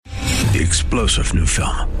the explosive new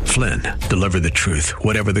film, Flynn, Deliver the Truth,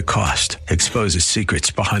 Whatever the Cost, exposes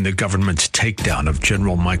secrets behind the government's takedown of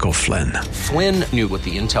General Michael Flynn. Flynn knew what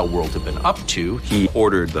the intel world had been up to. He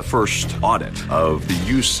ordered the first audit of the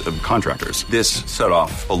use of contractors. This set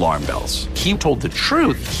off alarm bells. He told the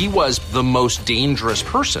truth. He was the most dangerous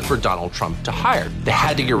person for Donald Trump to hire. They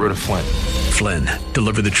had to get rid of Flynn. Flynn,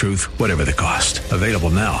 Deliver the Truth, Whatever the Cost. Available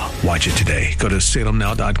now. Watch it today. Go to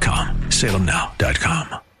salemnow.com.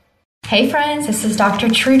 salemnow.com. Hey friends, this is Dr.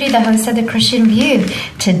 Trudy, the host of The Christian View.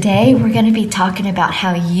 Today we're going to be talking about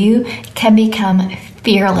how you can become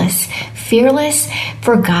fearless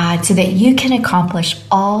for God so that you can accomplish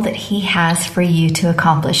all that He has for you to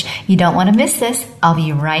accomplish. You don't want to miss this. I'll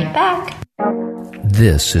be right back.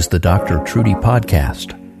 This is the Dr. Trudy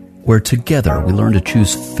Podcast, where together we learn to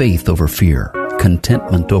choose faith over fear,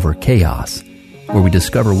 contentment over chaos, where we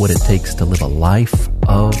discover what it takes to live a life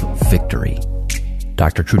of victory.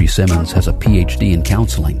 Dr. Trudy Simmons has a PhD in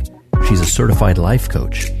counseling. She's a certified life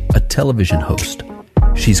coach, a television host.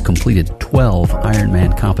 She's completed 12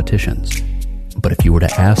 Ironman competitions. But if you were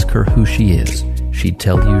to ask her who she is, she'd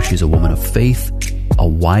tell you she's a woman of faith, a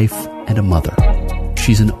wife, and a mother.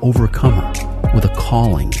 She's an overcomer with a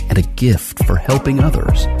calling and a gift for helping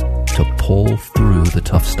others to pull through the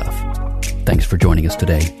tough stuff. Thanks for joining us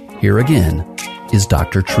today. Here again is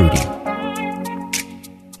Dr. Trudy.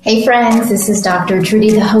 Hey friends, this is Dr. Trudy,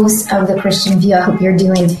 the host of The Christian View. I hope you're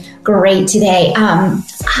doing great today.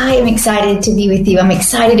 I am excited to be with you. I'm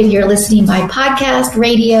excited if you're listening by podcast,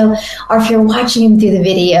 radio, or if you're watching through the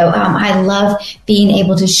video. I love being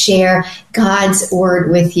able to share God's word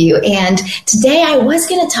with you. And today I was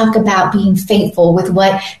going to talk about being faithful with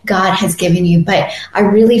what God has given you, but I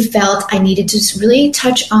really felt I needed to really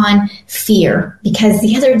touch on fear, because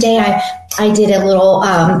the other day I did a little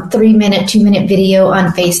 3-minute, 2-minute video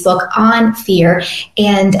on Facebook on fear,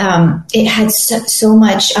 and it had so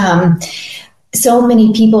much, so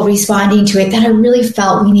many people responding to it that I really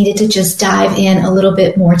felt we needed to just dive in a little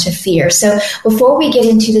bit more to fear. So before we get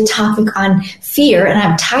into the topic on fear, and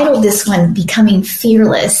I've titled this one Becoming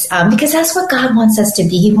Fearless, because that's what God wants us to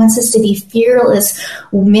be. He wants us to be fearless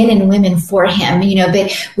men and women for Him,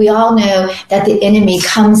 but we all know that the enemy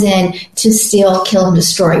comes in to steal, kill, and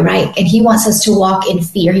destroy, right? And he wants us to walk in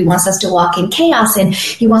fear. He wants us to walk in chaos, and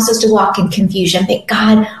he wants us to walk in confusion, but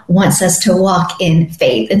God wants us to walk in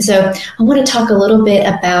faith. And so I want to talk a little bit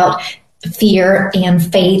about fear and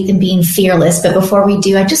faith and being fearless. But before we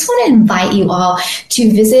do, I just want to invite you all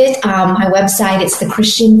to visit my website. It's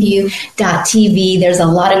thechristianview.tv. There's a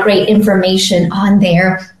lot of great information on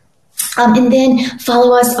there. And then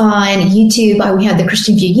follow us on YouTube. We have the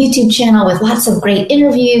Christian View YouTube channel with lots of great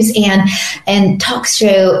interviews and talk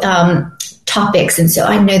show topics. And so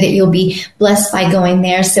I know that you'll be blessed by going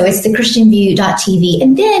there. So it's thechristianview.tv.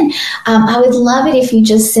 And then I would love it if you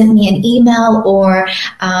just sent me an email or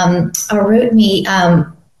wrote me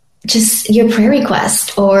just your prayer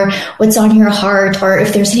request or what's on your heart, or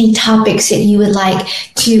if there's any topics that you would like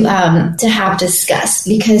to have discussed,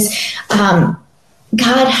 because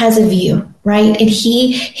God has a view, right? And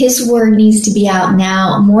His word needs to be out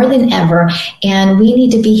now more than ever. And we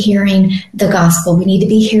need to be hearing the gospel. We need to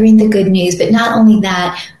be hearing the good news. But not only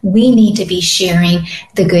that, we need to be sharing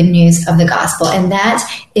the good news of the gospel. And that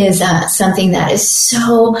is something that is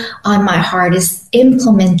so on my heart, is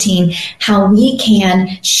implementing how we can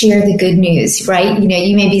share the good news, right? You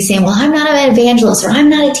may be saying, well, I'm not an evangelist or I'm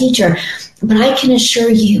not a teacher, but I can assure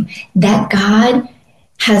you that God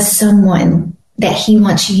has someone that He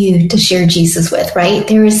wants you to share Jesus with, right?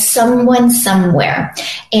 There is someone somewhere.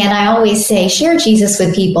 And I always say, share Jesus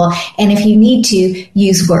with people. And if you need to,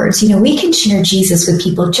 use words. We can share Jesus with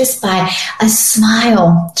people just by a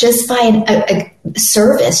smile, just by a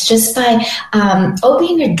service, just by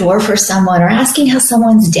opening a door for someone or asking how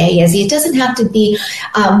someone's day is. It doesn't have to be,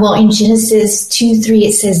 in Genesis 2:3,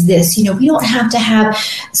 it says this, we don't have to have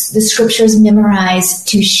the scriptures memorized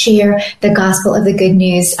to share the gospel of the good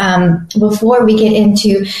news. Before we get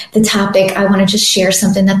into the topic, I want to just share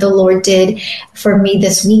something that the Lord did for me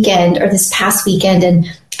this weekend, or this past weekend. And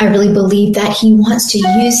I really believe that He wants to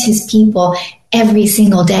use His people every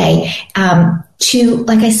single day to,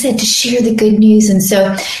 like I said, to share the good news. And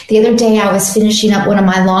so the other day I was finishing up one of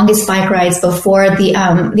my longest bike rides before the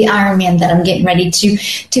Ironman that I'm getting ready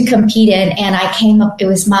to compete in. And I came up, it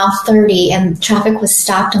was mile 30 and traffic was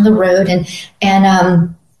stopped on the road.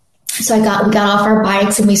 So we got off our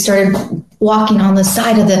bikes and we started walking on the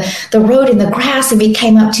side of the road in the grass, and we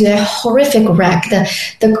came up to a horrific wreck.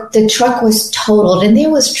 The truck was totaled, and there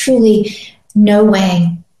was truly no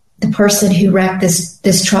way the person who wrecked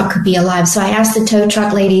this truck could be alive. So I asked the tow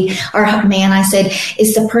truck lady or man, I said,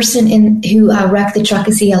 is the person who wrecked the truck,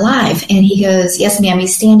 is he alive? And he goes, yes, ma'am,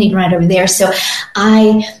 he's standing right over there. So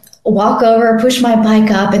I walk over, push my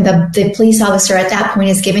bike up, and the police officer at that point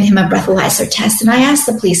is giving him a breathalyzer test. And I asked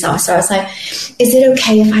the police officer, I was like, is it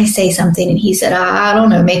okay if I say something? And he said, I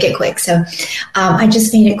don't know, make it quick. So I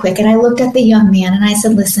just made it quick. And I looked at the young man and I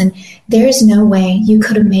said, listen, there is no way you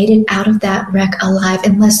could have made it out of that wreck alive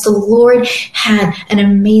unless the Lord had an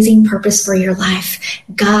amazing purpose for your life.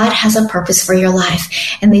 God has a purpose for your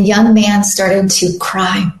life. And the young man started to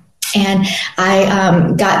cry. And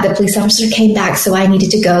the police officer came back, so I needed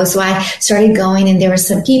to go. So I started going, and there were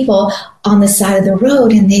some people on the side of the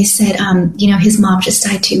road, and they said, his mom just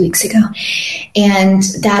died 2 weeks ago. And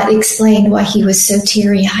that explained why he was so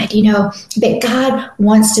teary-eyed, But God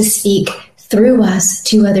wants to speak through us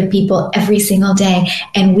to other people every single day,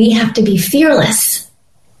 and we have to be fearless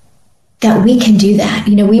that we can do that.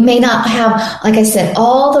 We may not have, like I said,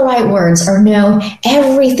 all the right words or know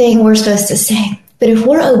everything we're supposed to say. But if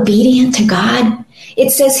we're obedient to God,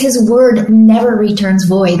 it says his word never returns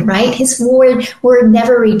void, right? His word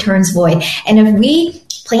never returns void. And if we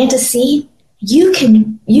plant a seed, you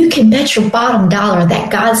can bet your bottom dollar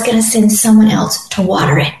that God's going to send someone else to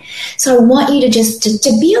water it. So I want you to just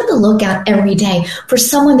to be on the lookout every day for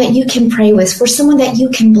someone that you can pray with, for someone that you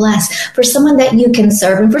can bless, for someone that you can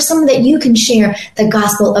serve, and for someone that you can share the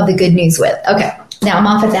gospel of the good news with. Okay, now I'm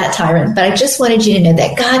off of that tyrant, but I just wanted you to know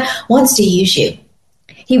that God wants to use you.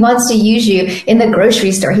 He wants to use you in the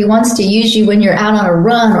grocery store. He wants to use you when you're out on a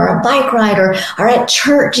run or a bike ride or at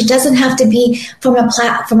church. It doesn't have to be from a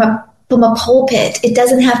pulpit. It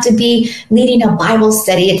doesn't have to be leading a Bible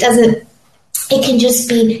study. It can just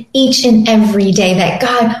be each and every day that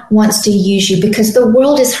God wants to use you, because the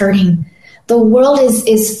world is hurting. The world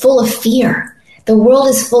is full of fear. The world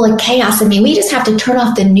is full of chaos. I mean, we just have to turn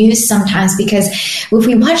off the news sometimes, because if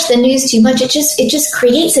we watch the news too much, it just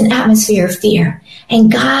creates an atmosphere of fear. And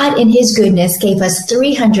God, in his goodness, gave us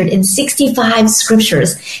 365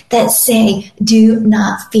 scriptures that say, do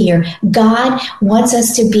not fear. God wants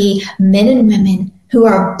us to be men and women who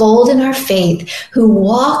are bold in our faith, who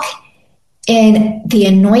walk in the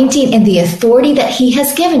anointing and the authority that he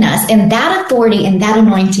has given us. And that authority and that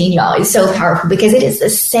anointing, y'all, is so powerful, because it is the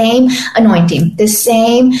same anointing, the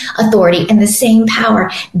same authority, and the same power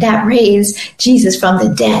that raised Jesus from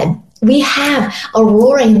the dead. We have a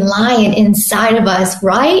roaring lion inside of us,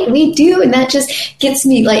 right? We do. And that just gets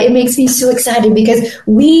me, it makes me so excited, because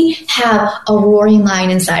we have a roaring lion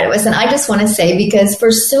inside of us. And I just want to say, because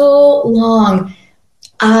for so long,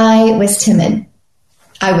 I was timid.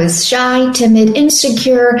 I was shy, timid,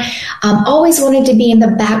 insecure, always wanted to be in the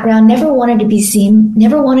background, never wanted to be seen,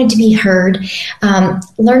 never wanted to be heard,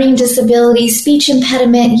 learning disability, speech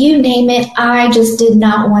impediment, you name it. I just did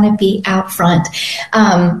not want to be out front.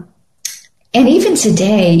 And even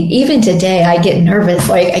today, I get nervous.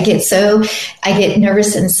 I get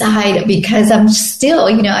nervous inside, because I'm still,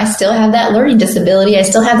 I still have that learning disability. I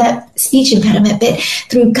still have that speech impediment. But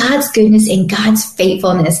through God's goodness and God's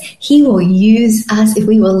faithfulness, he will use us if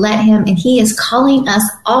we will let him. And he is calling us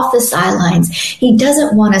off the sidelines. He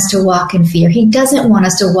doesn't want us to walk in fear. He doesn't want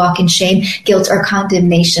us to walk in shame, guilt, or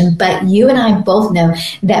condemnation. But you and I both know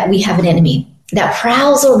that we have an enemy that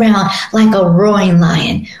prowls around like a roaring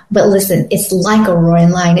lion. But listen, it's like a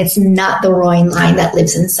roaring lion. It's not the roaring lion that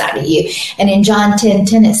lives inside of you. And in John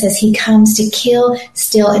 10:10, it says he comes to kill,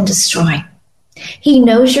 steal, and destroy. He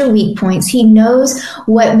knows your weak points. He knows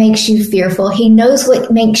what makes you fearful. He knows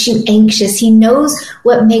what makes you anxious. He knows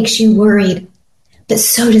what makes you worried. But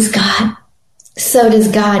so does God. So does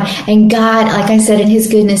God. And God, like I said, in his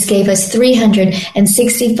goodness, gave us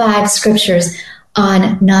 365 scriptures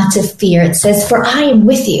on not to fear. It says, for I am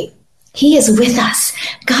with you. He is with us.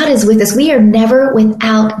 God is with us. We are never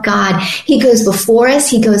without God. He goes before us.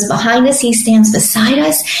 He goes behind us. He stands beside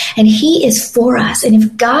us, and he is for us. And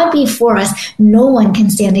if God be for us, no one can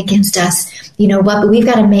stand against us. You know what? But we've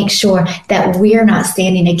got to make sure that we're not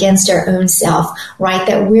standing against our own self, right?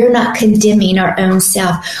 That we're not condemning our own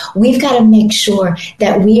self. We've got to make sure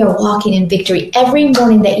that we are walking in victory. Every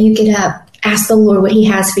morning that you get up, ask the Lord what he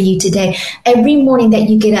has for you today. Every morning that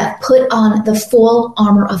you get up, put on the full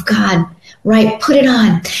armor of God, right? Put it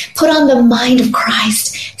on. Put on the mind of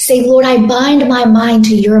Christ. Say, Lord, I bind my mind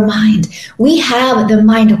to your mind. We have the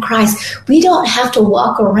mind of Christ. We don't have to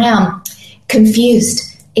walk around confused,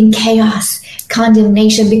 in chaos,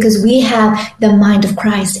 condemnation, because we have the mind of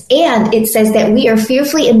Christ. And it says that we are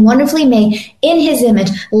fearfully and wonderfully made in his image,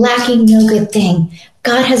 lacking no good thing.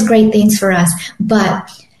 God has great things for us, but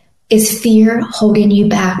Is fear holding you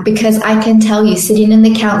back? Because I can tell you, sitting in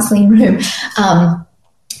the counseling room,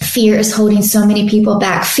 fear is holding so many people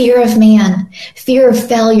back. Fear of man, fear of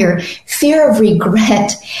failure, fear of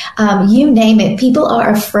regret, you name it. People are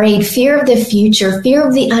afraid. Fear of the future, fear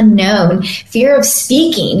of the unknown, fear of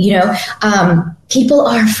speaking. People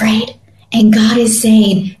are afraid. And God is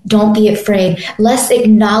saying, don't be afraid. Let's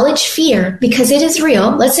acknowledge fear because it is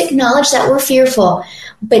real. Let's acknowledge that we're fearful,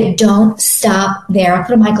 but don't stop there. I'll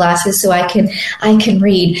put on my glasses so I can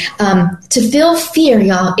read. To feel fear,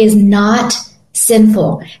 y'all, is not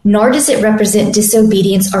sinful, nor does it represent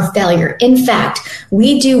disobedience or failure. In fact,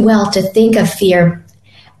 we do well to think of fear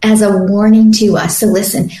as a warning to us. So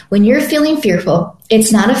listen, when you're feeling fearful,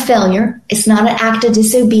 it's not a failure, it's not an act of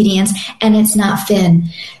disobedience, and it's not a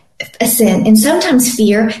sin. And sometimes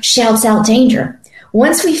fear shouts out danger.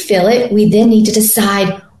 Once we feel it, we then need to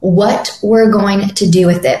decide what we're going to do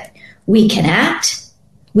with it. We can act,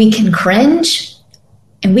 we can cringe,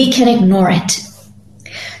 and we can ignore it.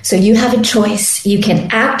 So you have a choice. You can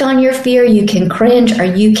act on your fear, you can cringe, or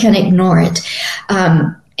you can ignore it.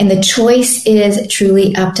 And the choice is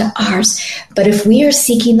truly up to ours. But if we are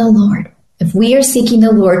seeking the Lord,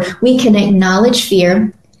 we can acknowledge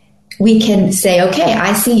fear. We can say, okay,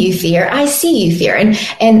 I see you, fear. I see you, fear.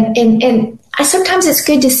 And sometimes it's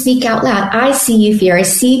good to speak out loud. I see you, fear. I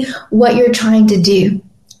see what you're trying to do,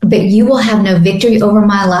 but you will have no victory over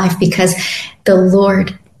my life because the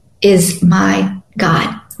Lord is my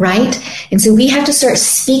God, right? And so we have to start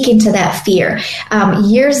speaking to that fear.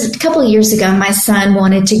 A couple of years ago, my son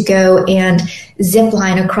wanted to go and zip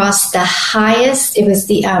line across the highest. It was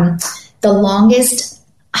the longest,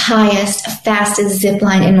 highest, fastest zip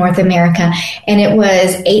line in North America. And it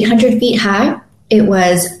was 800 feet high. It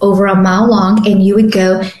was over a mile long, and you would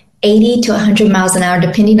go 80 to 100 miles an hour,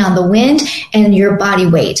 depending on the wind and your body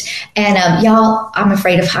weight. And y'all, I'm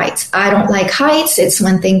afraid of heights. I don't like heights. It's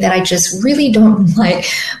one thing that I just really don't like.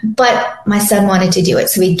 But my son wanted to do it.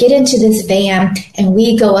 So we get into this van and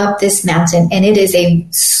we go up this mountain, and it is a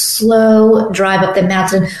slow drive up the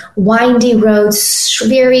mountain, windy roads,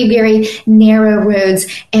 very, very narrow roads,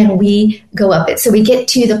 and we go up it. So we get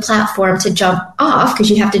to the platform to jump off,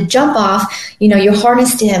 because you have to jump off, you're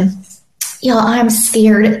harnessed in. Y'all, I'm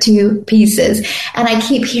scared to pieces. And I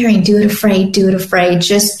keep hearing, do it afraid,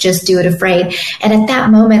 just do it afraid. And at that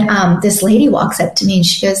moment, this lady walks up to me and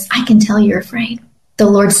she goes, I can tell you're afraid. The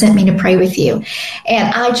Lord sent me to pray with you.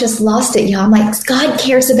 And I just lost it, y'all. I'm like, God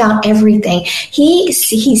cares about everything. He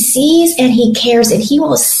sees and he cares, and he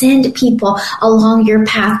will send people along your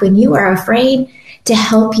path when you are afraid to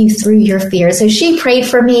help you through your fear. So she prayed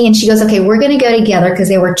for me, and she goes, okay, we're going to go together, because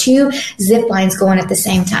there were 2 zip lines going at the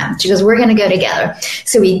same time. She goes, we're going to go together.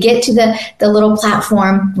 So we get to the little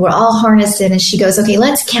platform. We're all harnessed in, and she goes, okay,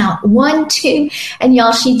 let's count 1, 2. And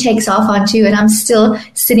y'all, she takes off on 2, and I'm still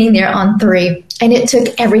sitting there on 3. And it took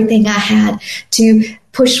everything I had to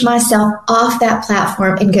push myself off that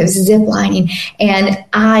platform and go zip lining. And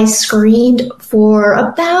I screamed for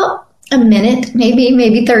about a minute,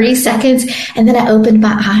 maybe 30 seconds. And then I opened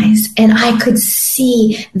my eyes and I could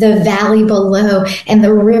see the valley below and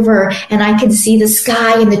the river, and I could see the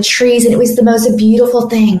sky and the trees. And it was the most beautiful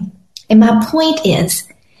thing. And my point is,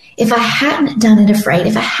 if I hadn't done it afraid,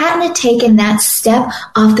 if I hadn't taken that step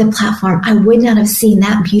off the platform, I would not have seen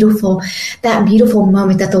that beautiful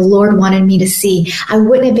moment that the Lord wanted me to see. I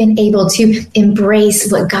wouldn't have been able to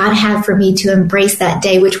embrace what God had for me to embrace that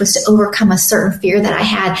day, which was to overcome a certain fear that I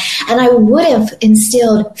had. And I would have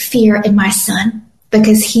instilled fear in my son,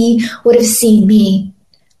 because he would have seen me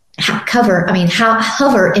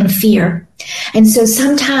hover in fear. And so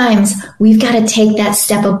sometimes we've got to take that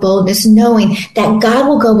step of boldness, knowing that God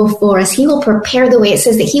will go before us. He will prepare the way. It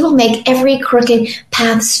says that he will make every crooked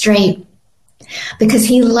path straight, because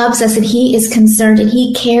he loves us and he is concerned and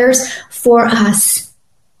he cares for us.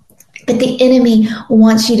 But the enemy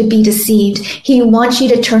wants you to be deceived. He wants you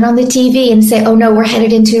to turn on the TV and say, oh no, we're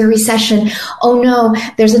headed into a recession. Oh no,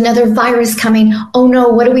 there's another virus coming. Oh no,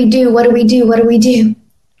 what do we do? What do we do? What do we do?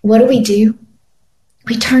 What do we do?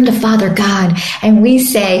 We turn to Father God and we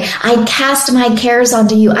say, I cast my cares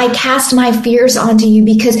onto you. I cast my fears onto you,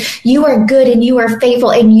 because you are good and you are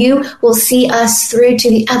faithful and you will see us through to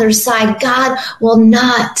the other side. God will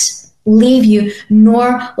not leave you,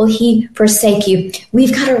 nor will he forsake you.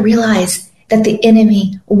 We've got to realize that the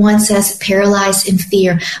enemy wants us paralyzed in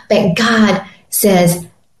fear, but God says,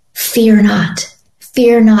 fear not.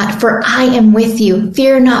 Fear not, for I am with you.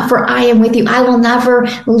 Fear not, for I am with you. I will never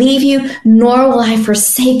leave you, nor will I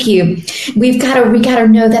forsake you. We got to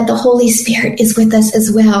know that the Holy Spirit is with us as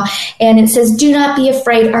well. And it says, do not be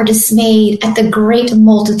afraid or dismayed at the great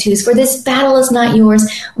multitudes, for this battle is not yours,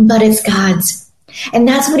 but it's God's. And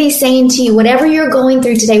that's what he's saying to you. Whatever you're going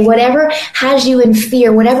through today, whatever has you in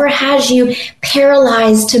fear, whatever has you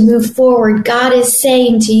paralyzed to move forward, God is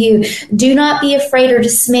saying to you, do not be afraid or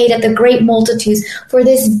dismayed at the great multitudes, for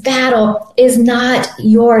this battle is not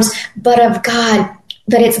yours, but of God.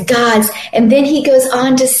 But it's God's. And then he goes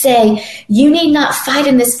on to say, you need not fight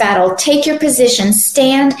in this battle. Take your position,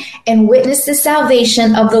 stand and witness the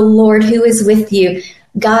salvation of the Lord who is with you.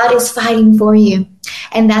 God is fighting for you.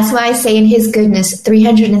 And that's why I say in his goodness,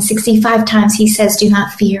 365 times he says, do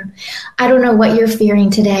not fear. I don't know what you're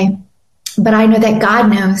fearing today, but I know that God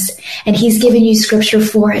knows, and he's given you scripture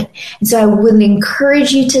for it. And so I would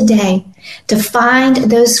encourage you today to find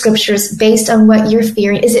those scriptures based on what you're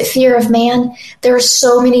fearing. Is it fear of man? There are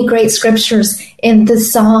so many great scriptures in the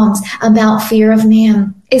Psalms about fear of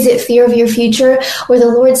man. Is it fear of your future? Where the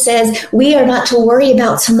Lord says, we are not to worry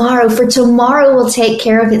about tomorrow, for tomorrow will take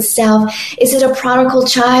care of itself. Is it a prodigal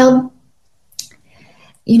child?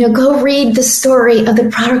 Go read the story of the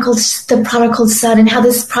prodigal son and how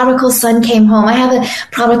this prodigal son came home. I have a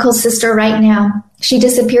prodigal sister right now. She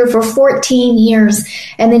disappeared for 14 years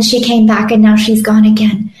and then she came back and now she's gone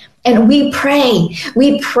again. And we pray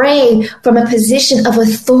from a position of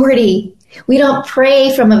authority. We don't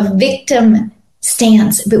pray from a victim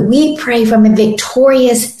stance, but we pray from a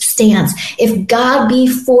victorious stance. If God be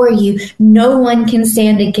for you, no one can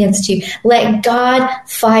stand against you. Let God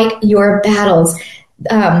fight your battles.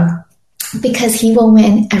 Because he will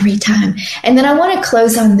win every time. And then I want to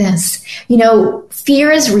close on this.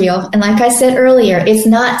 Fear is real. And like I said earlier, it's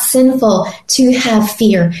not sinful to have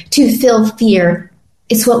fear, to feel fear.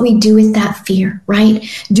 It's what we do with that fear, right?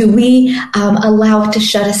 Do we allow it to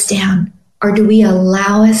shut us down? Or do we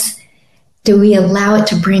allow it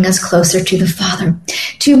to bring us closer to the Father?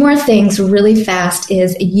 Two more things really fast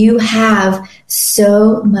is you have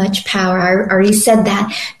so much power. I already said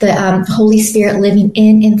that, the Holy Spirit living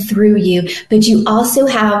in and through you, but you also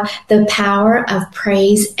have the power of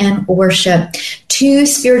praise and worship. Two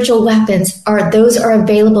spiritual weapons are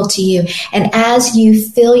available to you. And as you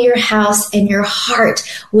fill your house and your heart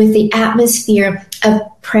with the atmosphere of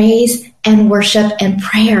praise and worship and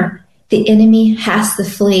prayer, the enemy has to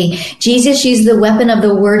flee. Jesus used the weapon of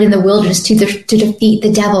the word in the wilderness to defeat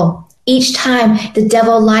the devil. Each time the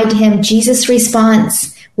devil lied to him, Jesus'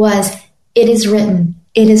 response was, it is written,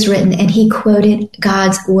 and he quoted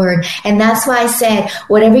God's word. And that's why I said,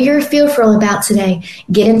 whatever you're fearful about today,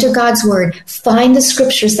 get into God's word, find the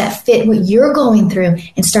scriptures that fit what you're going through,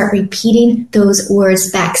 and start repeating those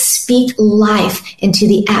words back. Speak life into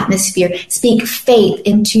the atmosphere. Speak faith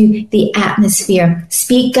into the atmosphere.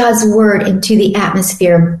 Speak God's word into the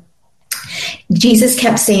atmosphere. Jesus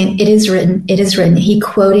kept saying, it is written, it is written. He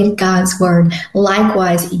quoted God's word.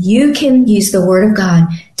 Likewise, you can use the word of God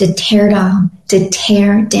to tear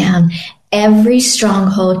down every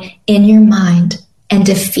stronghold in your mind and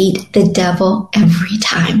defeat the devil every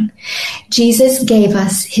time. Jesus gave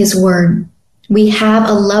us his word. We have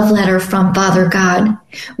a love letter from Father God.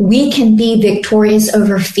 We can be victorious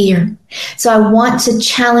over fear. So I want to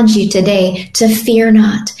challenge you today to fear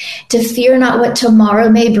not what tomorrow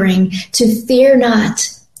may bring, to fear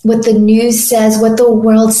not what the news says, what the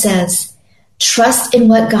world says. Trust in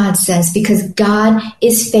what God says, because God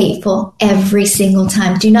is faithful every single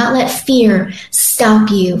time. Do not let fear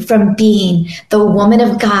stop you from being the woman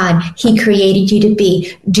of God he created you to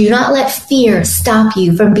be. Do not let fear stop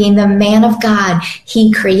you from being the man of God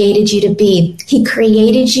he created you to be. He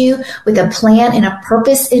created you with a plan and a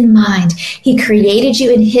purpose in mind. He created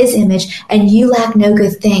you in his image, and you lack no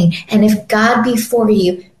good thing. And if God be for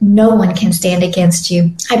you, no one can stand against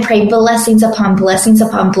you. I pray blessings upon blessings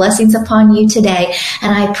upon blessings upon you today.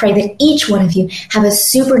 And I pray that each one of you have a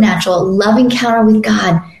supernatural love encounter with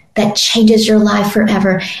God that changes your life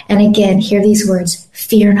forever. And again, hear these words,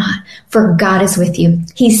 fear not, for God is with you.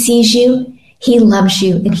 He sees you, he loves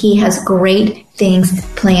you, and he has great things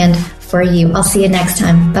planned for you. I'll see you next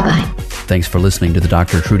time. Bye-bye. Thanks for listening to the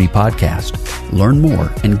Dr. Trudy Podcast. Learn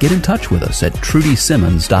more and get in touch with us at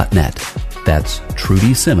TrudySimmons.net. That's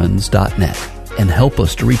TrudySimmons.net. And help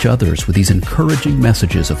us to reach others with these encouraging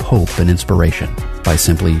messages of hope and inspiration by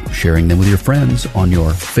simply sharing them with your friends on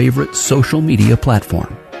your favorite social media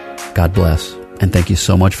platform. God bless, and thank you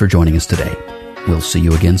so much for joining us today. We'll see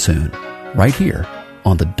you again soon, right here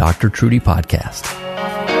on the Dr. Trudy Podcast.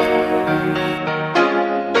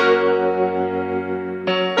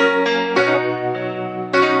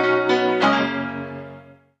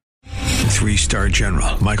 Three-star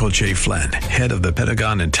General Michael J. Flynn, head of the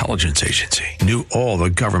Pentagon Intelligence Agency, knew all the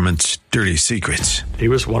government's dirty secrets. He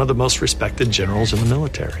was one of the most respected generals in the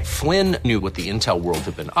military. Flynn knew what the intel world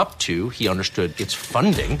had been up to. He understood its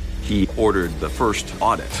funding. He ordered the first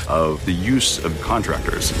audit of the use of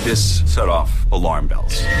contractors. This set off alarm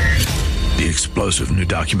bells. The explosive new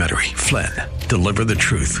documentary, Flynn, Deliver the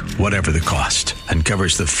Truth, Whatever the Cost,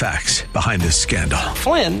 uncovers the facts behind this scandal.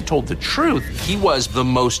 Flynn told the truth. He was the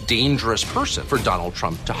most dangerous person for Donald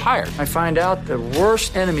Trump to hire. I find out the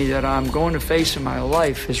worst enemy that I'm going to face in my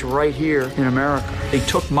life is right here in America. They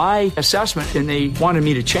took my assessment and they wanted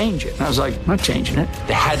me to change it. And I was like, I'm not changing it.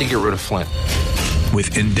 They had to get rid of Flynn.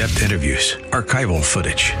 With in-depth interviews, archival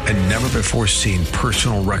footage, and never-before-seen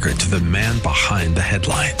personal records of the man behind the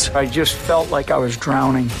headlines. I just felt like I was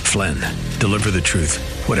drowning. Flynn, Deliver the Truth,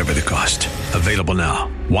 Whatever the Cost. Available now.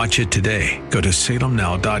 Watch it today. Go to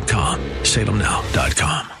salemnow.com.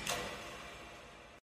 salemnow.com.